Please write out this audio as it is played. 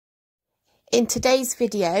In today's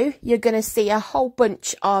video, you're going to see a whole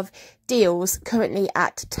bunch of deals currently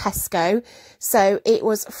at Tesco. So it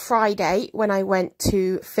was Friday when I went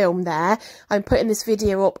to film there. I'm putting this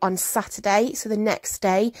video up on Saturday, so the next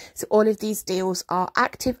day. So all of these deals are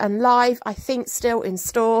active and live, I think still in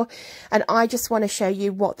store. And I just want to show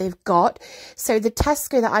you what they've got. So the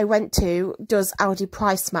Tesco that I went to does Aldi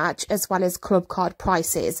price match as well as club card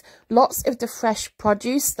prices. Lots of the fresh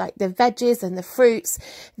produce like the veggies and the fruits,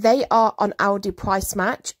 they are on Aldi price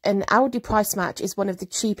match. And Aldi price match is one of the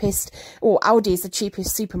cheapest, or Aldi is the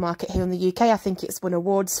cheapest supermarket here in the UK. I think it's won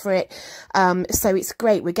awards for it. So it's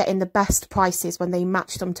great. We're getting the best prices when they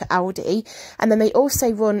match them to Aldi. And then they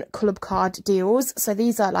also run club card deals. So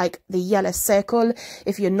these are like the yellow circle.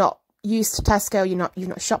 If you're not used to Tesco, you've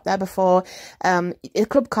not shopped there before, a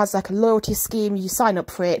club card's like a loyalty scheme. You sign up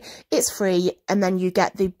for it, it's free, and then you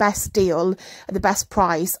get the best deal, the best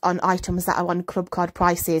price on items that are on club card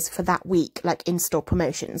prices for that week, like in-store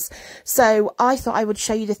promotions. So I thought I would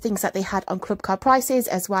show you the things that they had on club card prices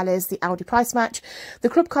as well as the Aldi price match. The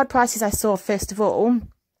club card prices I saw, first of all,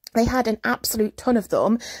 they had an absolute ton of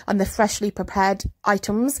them on the freshly prepared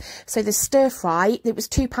items. So the stir fry, it was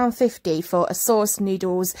 £2.50 for a sauce,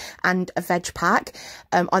 noodles and a veg pack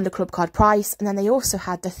on the club card price. And then they also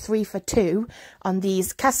had the 3 for 2 on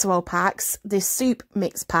these casserole packs, the soup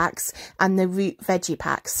mix packs and the root veggie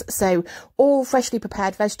packs. So all freshly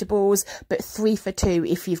prepared vegetables, but 3 for 2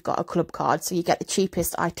 if you've got a club card. So you get the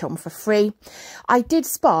cheapest item for free. I did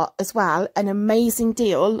spot as well an amazing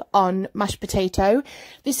deal on mashed potato.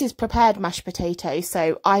 This is prepared mashed potato,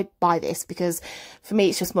 so I buy this because for me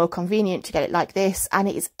it's just more convenient to get it like this, and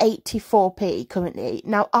it is 84p currently.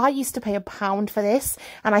 Now I used to pay £1 for this,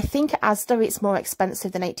 and I think at Asda it's more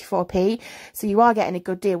expensive than 84p, so you are getting a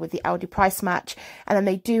good deal with the Aldi price match. And then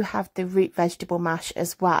they do have the root vegetable mash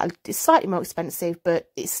as well. It's slightly more expensive, but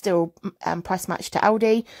it's still price matched to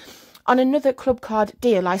Aldi. On another club card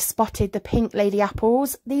deal, I spotted the pink lady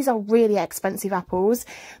apples. These are really expensive apples,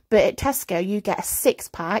 but at Tesco you get a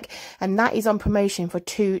 6-pack, and that is on promotion for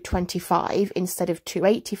 £2.25 instead of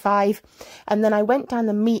 £2.85. And then I went down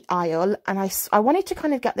the meat aisle, and I wanted to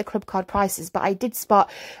kind of get the club card prices, but I did spot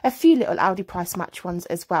a few little Aldi price match ones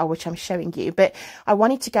as well, which I'm showing you. But I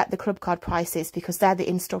wanted to get the club card prices because they're the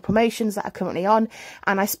in-store promotions that are currently on.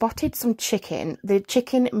 And I spotted some chicken, the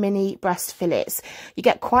chicken mini breast fillets. You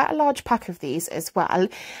get quite a large pack of these as well,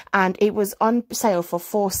 and it was on sale for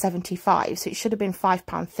 £4.75, so it should have been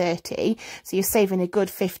 £5.30. So you're saving a good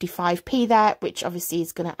 55p there, which obviously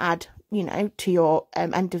is going to add, you know, to your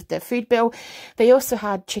end of the food bill. They also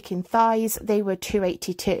had chicken thighs. They were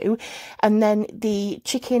 £2.82, and then the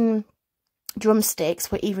chicken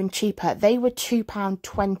drumsticks were even cheaper. They were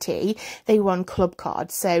 £2.20. They were on club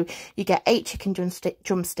card, so you get 8 chicken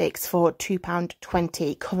drumsticks for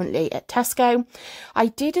 £2.20 currently at Tesco. I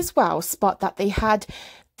did as well spot that they had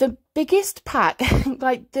the biggest pack,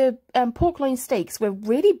 like the pork loin steaks were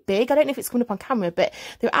really big. I don't know if it's coming up on camera, but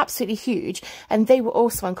they were absolutely huge, and they were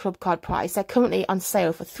also on club card price. They're currently on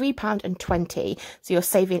sale for £3.20, so you're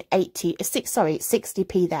saving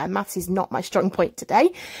 60p there. Maths is not my strong point today.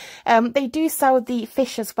 They do sell the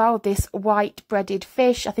fish as well, this white breaded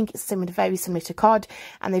fish. I think it's very similar to cod,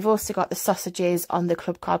 and they've also got the sausages on the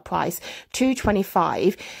club card price,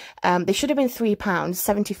 £2.25. They should have been £3,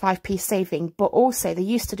 75p saving, but also they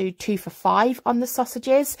used to do 2 for 5 on the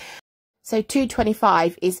sausages. So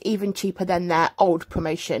 £2.25 is even cheaper than their old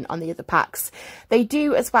promotion on the other packs. They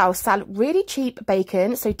do as well sell really cheap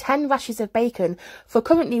bacon, so 10 rashers of bacon for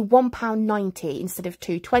currently £1.90 instead of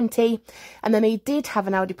 £2.20. And then they did have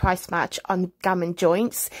an Aldi price match on gammon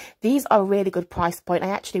joints. These are a really good price point. I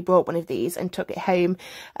actually bought one of these and took it home.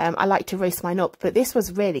 I like to roast mine up, but this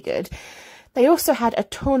was really good. They also had a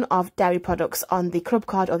ton of dairy products on the club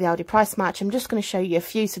card or the Aldi price match. I'm just going to show you a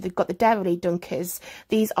few. So they've got the Dairy Dunkers.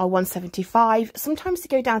 These are £1.75. Sometimes they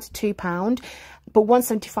go down to £2, but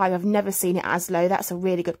 £1.75, I've never seen it as low. That's a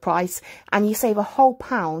really good price. And you save a whole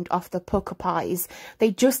 £1 off the pucker pies.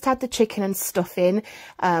 They just had the chicken and stuffing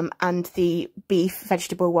and the beef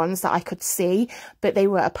vegetable ones that I could see, but they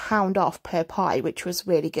were £1 off per pie, which was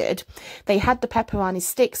really good. They had the pepperoni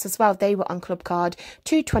sticks as well. They were on club card,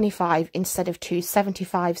 £2.25 instead of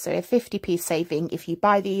 £2.75, so a 50p saving if you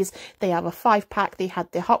buy these. They have a 5-pack. They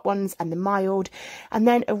had the hot ones and the mild, and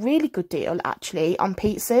then a really good deal actually on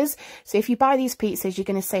pizzas. So if you buy these pizzas, you're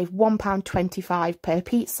going to save £1.25 per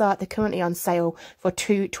pizza. They're currently on sale for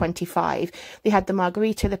 £2.25. They had the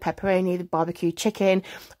margherita, the pepperoni, the barbecue chicken,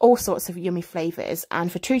 all sorts of yummy flavours,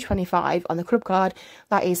 and for £2.25 on the club card,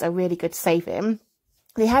 that is a really good saving.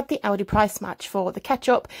 They had the Aldi price match for the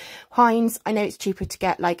ketchup. Heinz, I know it's cheaper to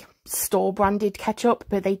get like store branded ketchup,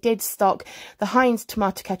 but they did stock the Heinz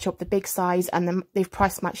tomato ketchup, the big size, and then they've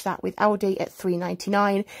price matched that with Aldi at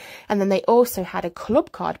 £3.99. And then they also had a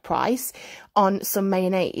club card price on some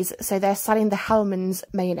mayonnaise, so they're selling the Hellmann's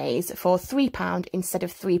mayonnaise for £3 instead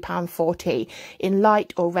of £3.40 in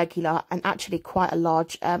light or regular, and actually quite a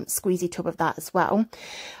large squeezy tub of that as well.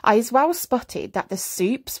 I as well spotted that the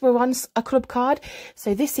soups were on a club card,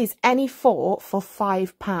 so this is any four for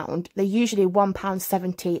 £5. They're usually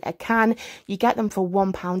 £1.70 a can. You get them for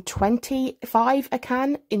 £1.25 a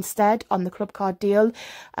can instead on the club card deal.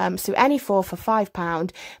 So any four for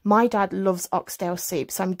 £5. My dad loves oxtail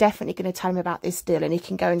soup, so I'm definitely going to tell him about this deal and he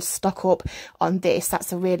can go and stock up on this.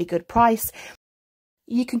 That's a really good price.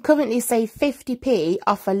 You can currently save 50p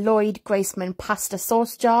off a Lloyd Graceman pasta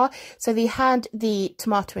sauce jar. So they had the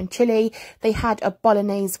tomato and chilli, they had a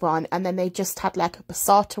bolognese one, and then they just had like a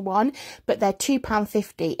passata one, but they're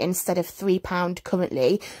 £2.50 instead of £3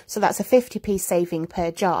 currently. So that's a 50p saving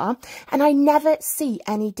per jar. And I never see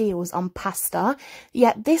any deals on pasta.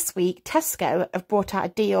 Yet this week, Tesco have brought out a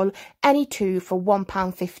deal, any two for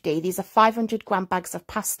 £1.50. These are 500g bags of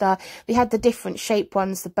pasta. They had the different shape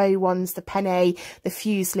ones, the bow ones, the penne, the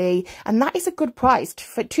fusilli, and that is a good price.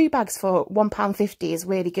 For 2 bags for £1.50 is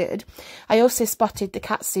really good. I also spotted the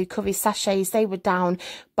katsu curry sachets. They were down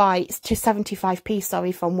to 75p,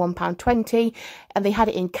 sorry, from £1.20, and they had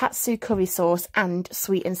it in katsu curry sauce and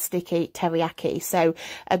sweet and sticky teriyaki, so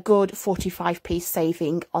a good 45p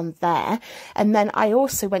saving on there. And then I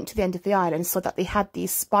also went to the end of the aisle and saw that they had these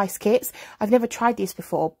spice kits. I've never tried these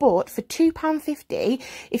before, but for £2.50,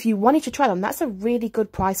 if you wanted to try them, that's a really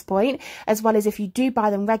good price point. As well as if you do buy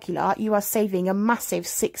them regular, you are saving a massive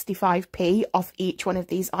 65p off each one of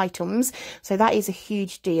these items, so that is a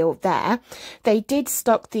huge deal there. They did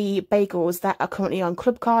stock the bagels that are currently on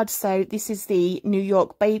club cards. So this is the New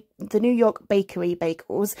York Bakery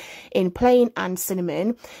bagels in plain and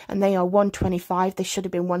cinnamon, and they are £1.25. They should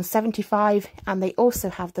have been £1.75. And they also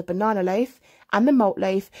have the banana loaf and the malt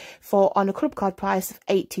loaf for on a club card price of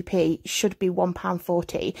 80p, should be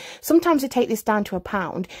 £1.40. Sometimes they take this down to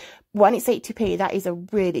 £1. When it's 80p, that is a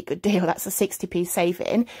really good deal. That's a 60p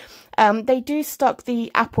saving. They do stock the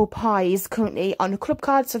apple pies currently on a club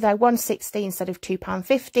card, so they're £1.60 instead of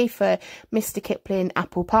 £2.50 for Mr. Kipling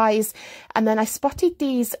apple pies. And then I spotted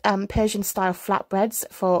these Persian style flatbreads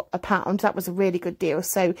for £1. That was a really good deal.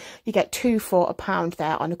 So you get 2 for £1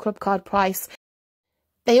 there on a club card price.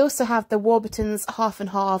 They also have the Warburton's half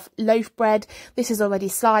and half loaf bread. This is already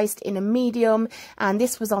sliced in a medium, and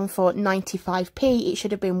this was on for 95p. It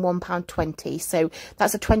should have been £1.20, so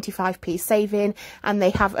that's a 25p saving. And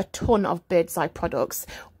they have a ton of Bird's Eye products,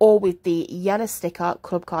 all with the yellow sticker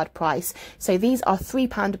club card price. So these are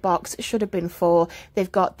 £3 a box, should have been 4.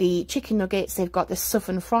 They've got the chicken nuggets, they've got the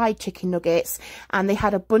southern fried chicken nuggets, and they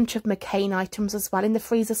had a bunch of McCain items as well in the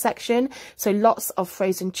freezer section. So lots of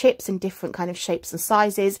frozen chips in different kind of shapes and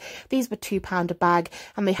sizes. These were £2 a bag,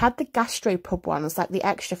 and they had the gastropub ones, like the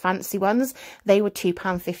extra fancy ones. They were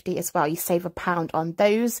 £2.50 as well. You save £1 on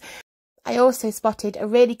those. I also spotted a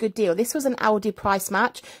really good deal. This was an Aldi price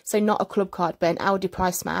match, so not a club card, but an Aldi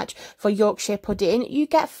price match for Yorkshire pudding. You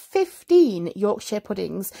get 15 Yorkshire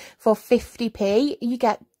puddings for 50p. You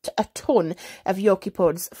get a ton of Yorkie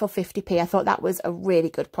puds for 50p. I thought that was a really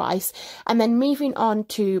good price. And then moving on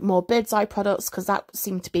to more Bird's Eye products, because that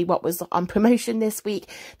seemed to be what was on promotion this week.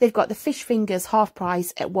 They've got the fish fingers half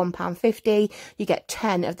price at £1.50. You get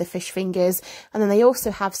 10 of the fish fingers. And then they also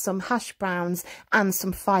have some hash browns and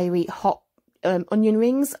some fiery hot onion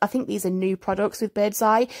rings. I think these are new products with Bird's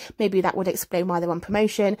Eye. Maybe that would explain why they're on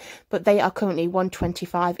promotion, but they are currently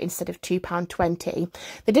 £1.25 instead of £2.20.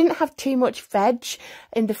 They didn't have too much veg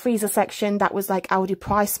in the freezer section. That was like Aldi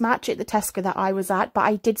price match at the Tesco that I was at, but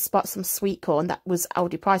I did spot some sweet corn that was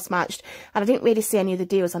Aldi price matched, and I didn't really see any of the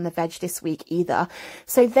deals on the veg this week either.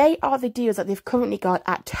 So they are the deals that they've currently got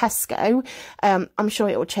at Tesco. I'm sure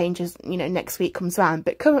it will change as next week comes around,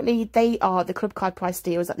 but currently they are the club card price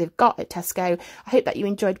deals that they've got at Tesco. I hope that you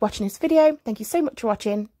enjoyed watching this video. Thank you so much for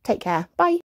watching. Take care. Bye.